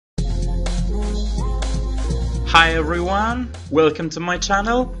Hi everyone, welcome to my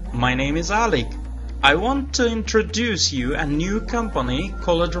channel. My name is Alik. I want to introduce you a new company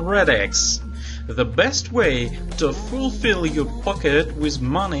called Redex. The best way to fulfill your pocket with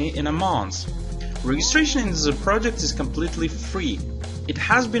money in a month. Registration in the project is completely free. It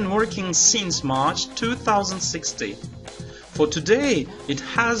has been working since March 2016. For today, it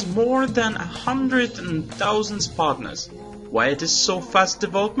has more than 100,000 partners. Why it is so fast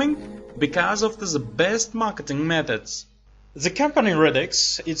developing? Because of the best marketing methods. The company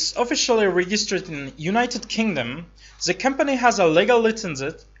Redex is officially registered in United Kingdom. The company has a legal license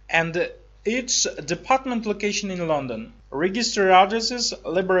and its department location in London. Registered addresses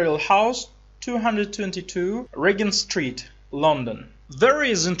Liberal House 222 Regent Street, London. There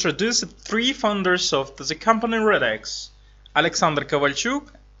is introduced three founders of the company Redex: Alexander Kovalchuk,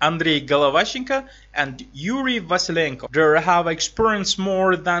 Andrei Golovachenko and Yuri Vasilenko. They have experienced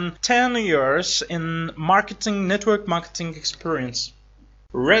more than 10 years in network marketing experience.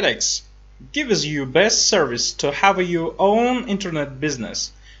 Redex gives you best service to have your own internet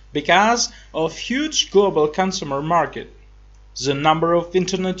business because of huge global consumer market. The number of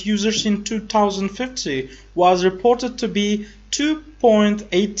internet users in 2050 was reported to be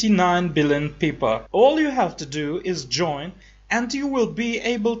 2.89 billion people. All you have to do is join and you will be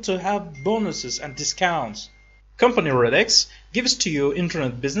able to have bonuses and discounts. Company Redex gives to you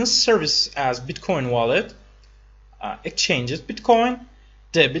internet business service as Bitcoin wallet, exchanges Bitcoin,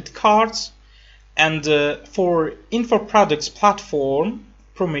 debit cards, and for info products platform,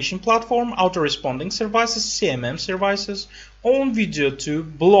 promotion platform, auto-responding services, CMM services, own video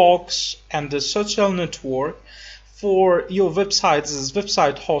tube, blogs, and the social network. For your websites,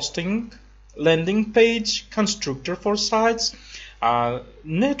 website hosting, landing page, constructor for sites,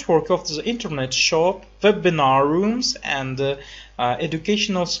 network of the internet shop, webinar rooms, and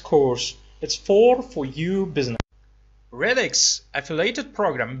educational course. It's for you business. Redex affiliated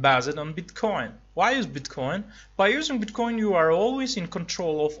program based on Bitcoin. Why use Bitcoin? By using Bitcoin you are always in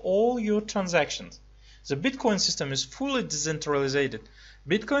control of all your transactions. The Bitcoin system is fully decentralized.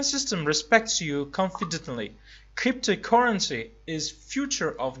 Bitcoin system respects you confidently. Cryptocurrency is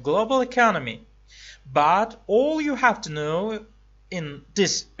future of global economy. But all you have to know in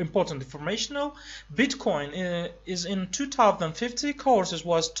this important informational, Bitcoin is in 2050 courses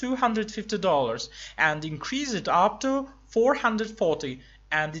was $250 and increased it up to $440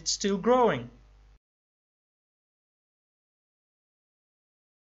 and it's still growing.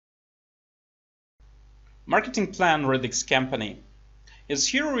 Marketing plan Redex company is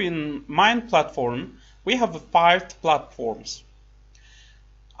here in main platform. We have 5 platforms.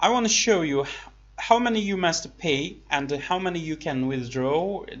 I want to show you how many you must pay and how many you can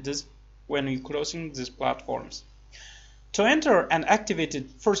withdraw this when you're closing these platforms. To enter and activate the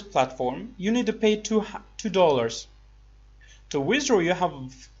first platform, you need to pay $2. To withdraw, you have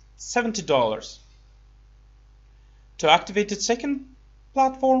 $70. To activate the second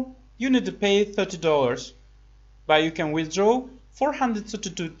platform, you need to pay $30, but you can withdraw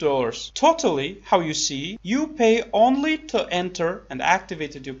 $432. Totally, how you see, you pay only to enter and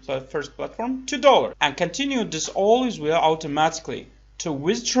activate your first platform $2 and continue this always will automatically. To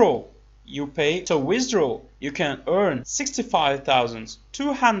withdraw, you pay. To withdraw, you can earn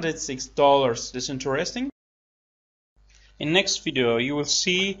 $65,206. This interesting? In next video, you will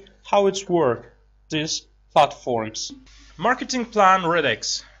see how it's work these platforms. Marketing plan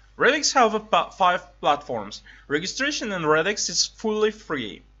Redex. Redex have 5 platforms. Registration in Redex is fully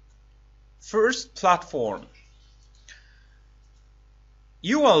free. First platform.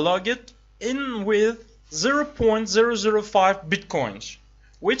 You are logged in with 0.005 Bitcoins,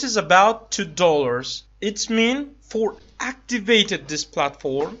 which is about $2. It means for activated this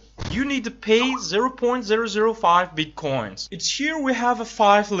platform, you need to pay 0.005 Bitcoins. It's here we have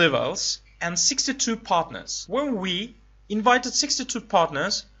 5 levels and 62 partners. When we invited 62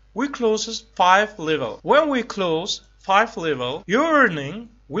 partners, we close 5 level. When we close 5 level, your earning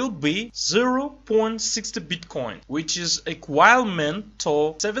will be 0.60 Bitcoin, which is equivalent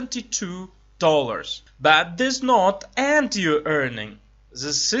to $72. But does not end your earning.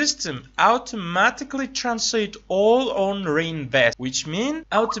 The system automatically translate all on reinvest, which means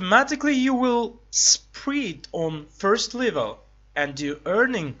automatically you will spread on first level and your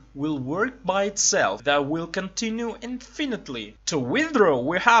earning will work by itself. That will continue infinitely. To withdraw,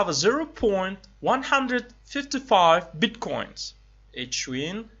 we have 0.155 Bitcoins, each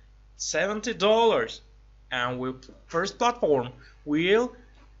win $70, and first platform will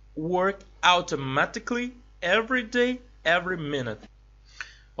work automatically every day, every minute.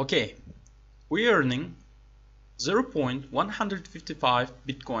 Okay, we're earning 0.155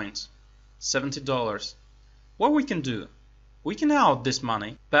 Bitcoins, $70. what we can do? We can out this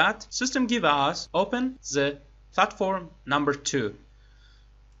money, but system give us open the platform number 2.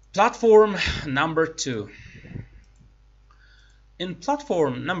 Platform number 2. In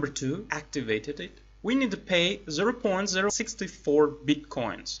platform number 2, activated it, we need to pay 0.064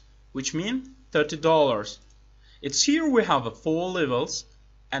 bitcoins, which means $30. It's here we have 4 levels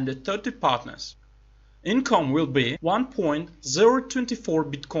and 30 partners. Income will be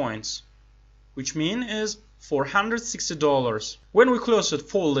 1.024 bitcoins, which means is $460. When we close at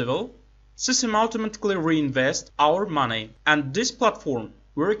 4 level, system automatically reinvest our money, and this platform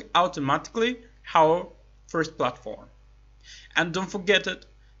work automatically our first platform. And don't forget it,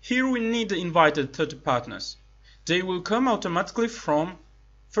 here we need to invite 30 partners. They will come automatically from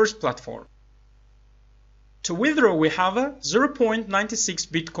first platform. To withdraw we have a 0.96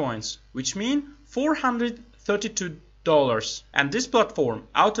 bitcoins, which means $432, and this platform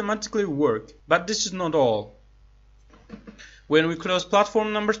automatically work, but this is not all. When we close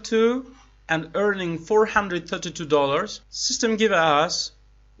platform number 2 and earning $432, system give us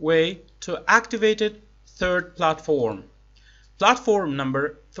way to activate it third platform. Platform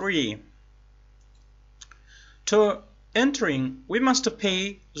number 3. To entering, we must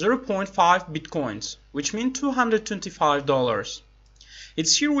pay 0.5 bitcoins, which means $225.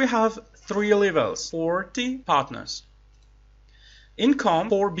 It's here we have 3 levels, 40 partners. Income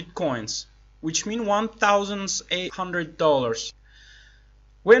 4 bitcoins, which means $1,800.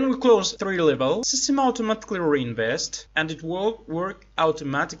 When we close 3 levels, system automatically reinvest, and it will work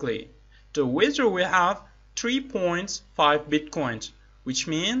automatically. To withdraw we have 3.5 bitcoins, which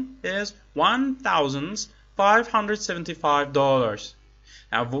means is $1,575.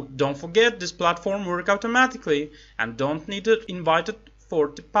 Now don't forget this platform work automatically, and don't need to invite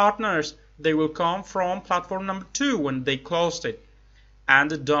 40 partners. They will come from platform number 2 when they closed it.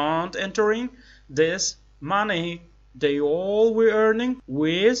 And don't entering this money, they all were earning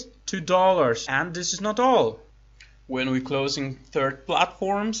with $2, and this is not all. When we closing third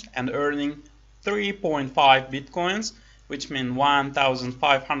platforms and earning 3.5 bitcoins, which means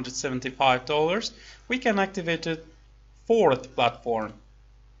 $1,575, we can activate it fourth platform.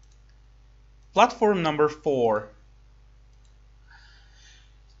 Platform number 4.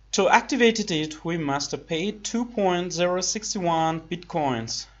 To activate it, we must pay 2.061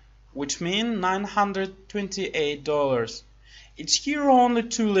 bitcoins, which means $928. It's here only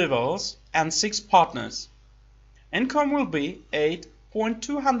 2 levels and 6 partners. Income will be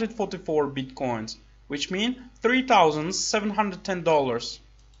 8.244 bitcoins, which means $3,710.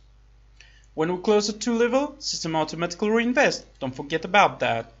 When we close the 2 level, system automatically reinvest. Don't forget about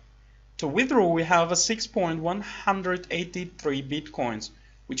that. To withdraw, we have a 6.183 bitcoins,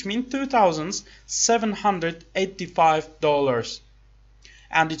 which means $2,785.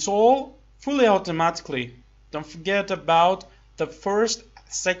 And it's all fully automatically. Don't forget about the first,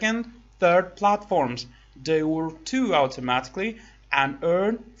 second, third platforms. They will too automatically and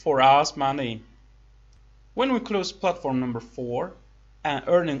earn for us money. When we close platform number 4 and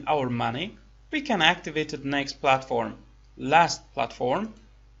earning our money, we can activate the next platform, last platform,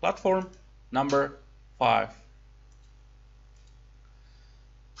 platform number 5.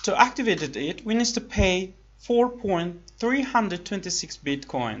 To activate it, we need to pay 4.326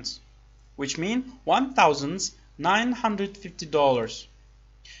 bitcoins, which means $1,950.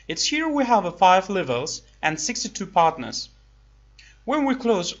 It's here we have 5 levels and 62 partners. When we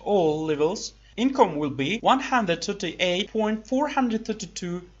close all levels, income will be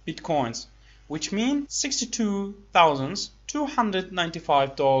 138.432 bitcoins, which means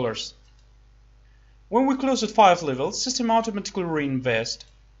 $62,295. When we close at 5 levels, system automatically reinvest.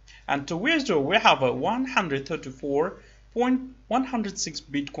 And to withdraw, we have a 134.106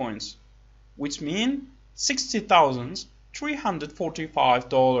 bitcoins, which means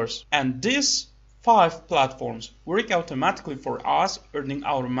 $60,345. And these 5 platforms work automatically for us, earning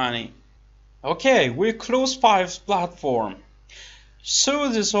our money. Okay, we close 5 platform. So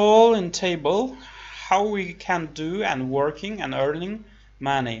this all in table how we can do and working and earning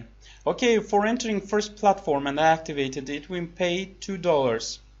money. Okay, for entering first platform and activated it, we pay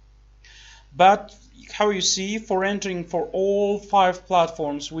 $2. But how you see, for entering for all 5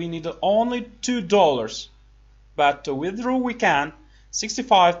 platforms, we need only $2. But to withdraw, we can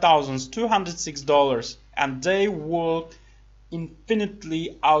 $65,206, and they work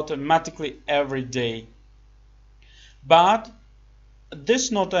infinitely automatically every day. But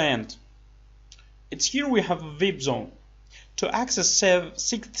this not the end. It's here we have a VIP zone. To access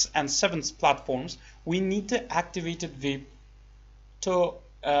 6th and 7th platforms, we need to activate VIP. To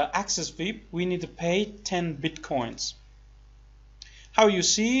access VIP, we need to pay 10 bitcoins. How you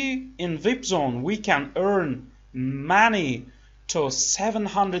see, in VIP zone we can earn money to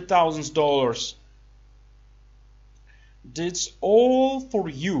 $700,000. It's all for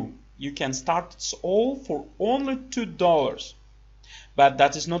you. You can start it all for only $2. But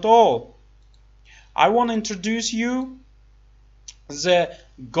that is not all. I want to introduce you the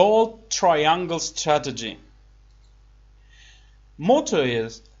gold triangle strategy. Motto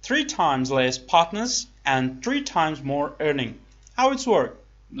is 3 times less partners and 3 times more earning. How it's work?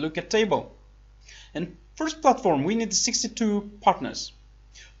 Look at table. In first platform we need 62 partners,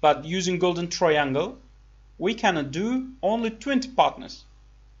 but using golden triangle we can do only 20 partners.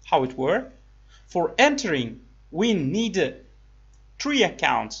 How it work? For entering we need 3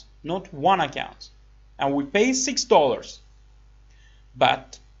 accounts, not 1 account, and we pay $6.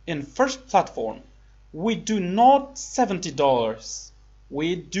 But in first platform we do not $70,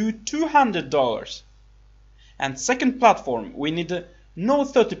 we do $200. And second platform we need no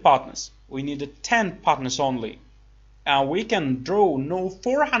 30 partners, we need 10 partners only, and we can draw no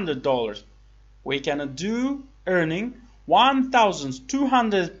 $400, we can do earning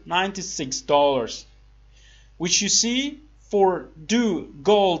 $1,296, which you see, for do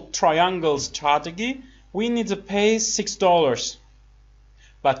gold triangle strategy we need to pay $6,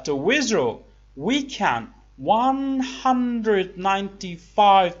 but to withdraw we can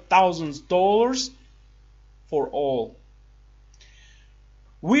 $195,000 for all.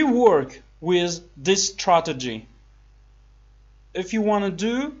 We work with this strategy. If you want to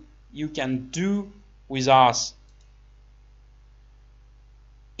do, you can do with us.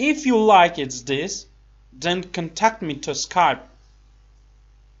 If you like this, then contact me to Skype,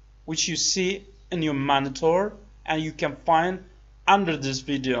 which you see in your monitor and you can find under this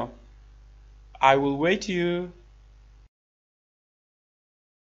video. I will wait you.